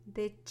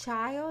The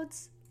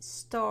Child's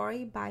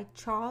Story by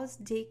Charles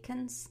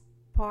Dickens,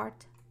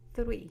 Part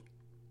 3.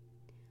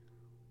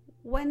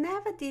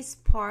 Whenever these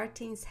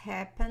partings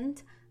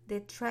happened, the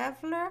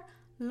traveler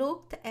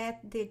looked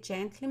at the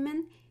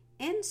gentleman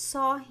and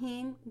saw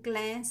him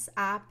glance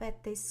up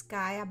at the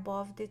sky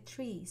above the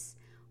trees,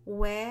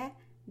 where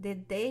the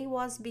day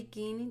was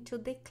beginning to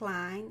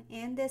decline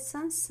and the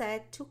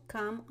sunset to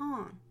come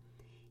on.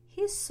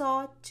 He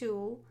saw,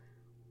 too,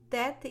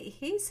 that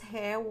his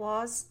hair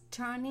was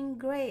turning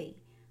gray,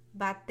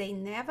 but they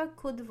never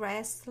could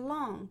rest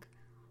long,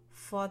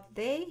 for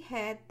they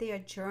had their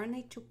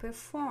journey to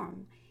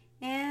perform,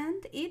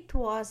 and it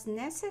was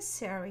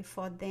necessary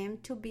for them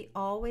to be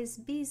always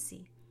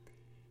busy.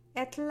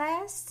 At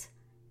last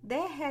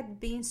there had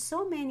been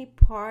so many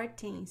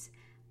partings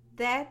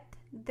that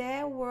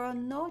there were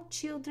no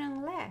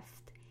children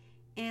left,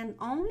 and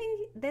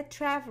only the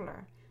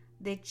traveler.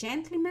 The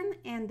gentleman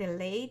and the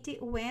lady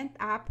went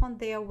up on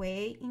their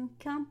way in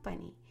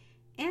company,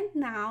 and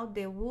now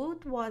the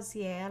wood was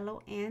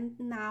yellow and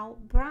now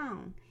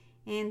brown,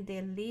 and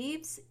the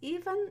leaves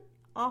even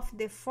of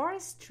the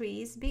forest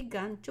trees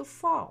began to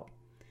fall.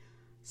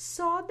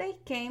 So they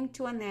came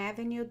to an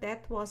avenue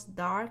that was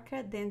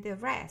darker than the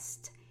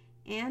rest,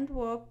 and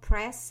were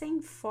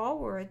pressing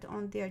forward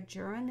on their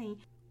journey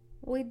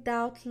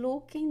without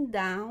looking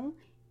down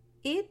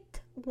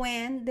it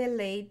when the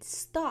lady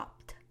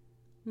stopped.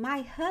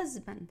 "My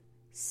husband,"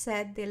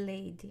 said the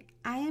lady,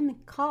 "I am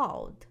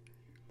called."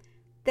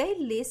 They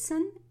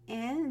listened,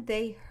 and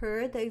they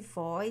heard a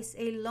voice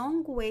a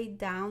long way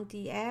down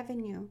the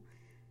avenue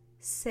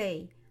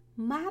say,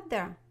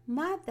 "Mother,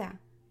 mother."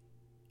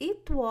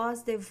 It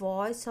was the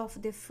voice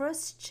of the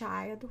first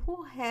child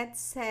who had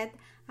said,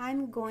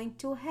 "I'm going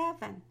to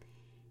heaven."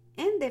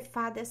 And the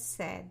father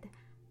said,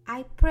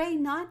 "I pray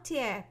not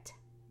yet.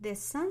 The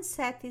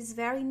sunset is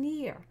very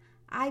near.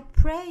 I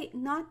pray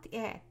not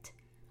yet."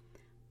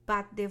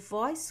 But the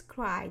voice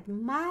cried,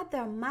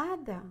 "Mother,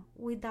 mother,"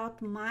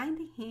 without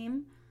minding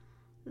him,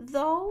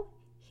 though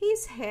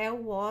his hair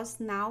was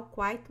now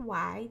quite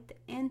white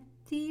and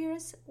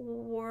tears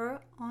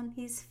were on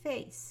his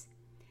face.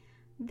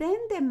 Then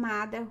the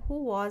mother,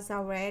 who was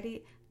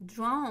already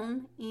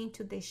drawn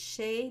into the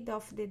shade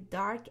of the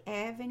dark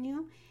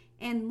avenue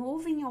and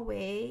moving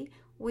away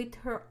with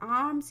her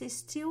arms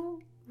still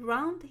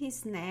round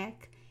his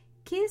neck,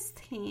 kissed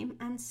him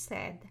and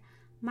said,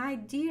 "My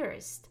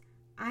dearest,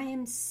 I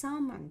am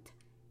summoned,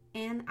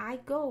 and I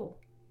go."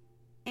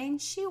 And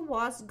she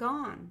was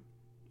gone,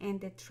 and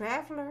the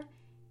traveler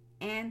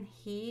and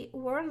he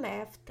were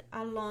left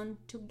alone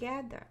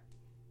together.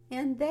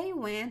 And they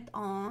went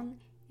on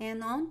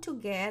and on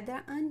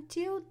together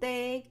until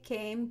they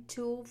came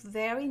to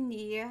very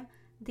near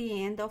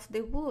the end of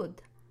the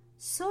wood,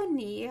 so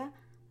near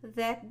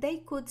that they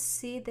could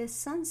see the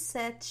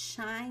sunset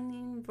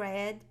shining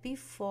red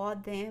before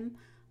them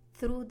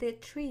through the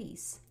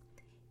trees.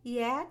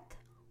 Yet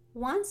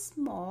once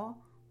more,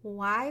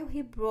 while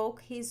he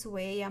broke his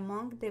way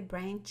among the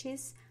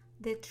branches,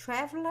 the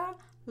traveler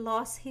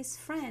lost his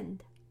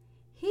friend.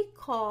 He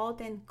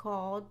called and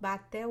called,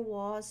 but there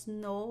was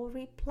no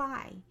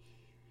reply.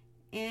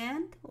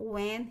 And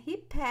when he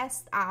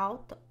passed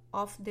out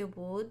of the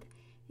wood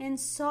and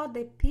saw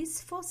the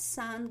peaceful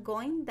sun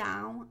going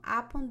down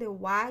upon the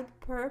wide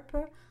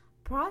purple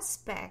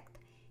prospect,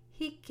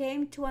 he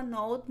came to an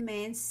old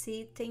man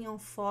sitting on a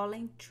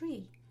fallen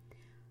tree.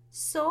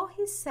 So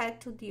he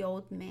said to the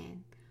old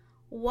man,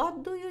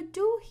 "What do you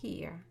do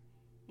here?"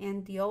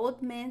 And the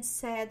old man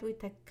said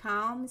with a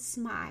calm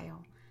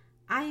smile,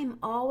 "I am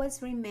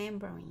always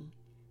remembering.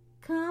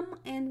 Come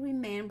and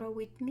remember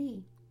with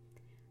me."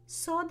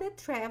 So the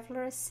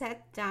traveler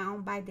sat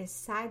down by the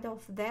side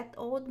of that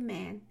old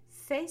man,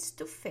 face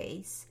to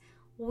face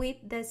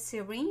with the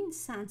serene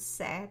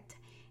sunset,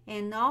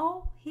 and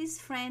all his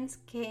friends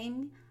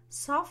came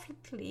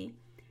softly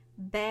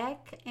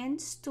back and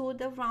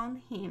stood around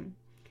him.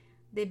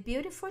 The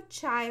beautiful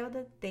child,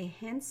 the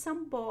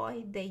handsome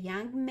boy, the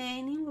young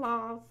man in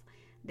love,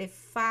 the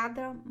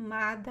father,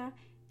 mother,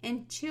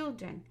 and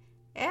children,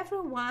 every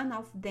one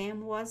of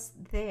them was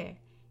there,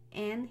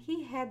 and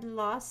he had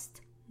lost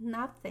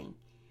nothing.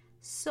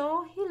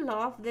 So he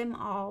loved them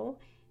all,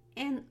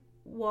 and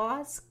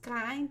was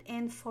kind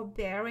and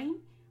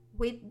forbearing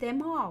with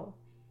them all,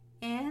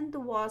 and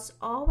was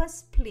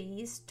always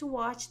pleased to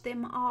watch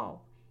them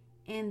all,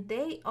 and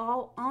they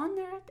all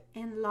honored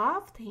and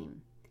loved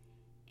him.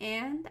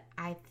 And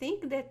I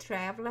think the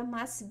traveler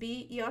must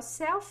be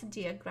yourself,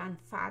 dear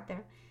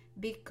grandfather,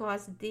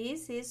 because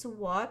this is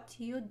what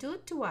you do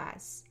to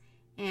us,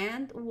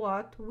 and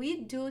what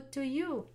we do to you.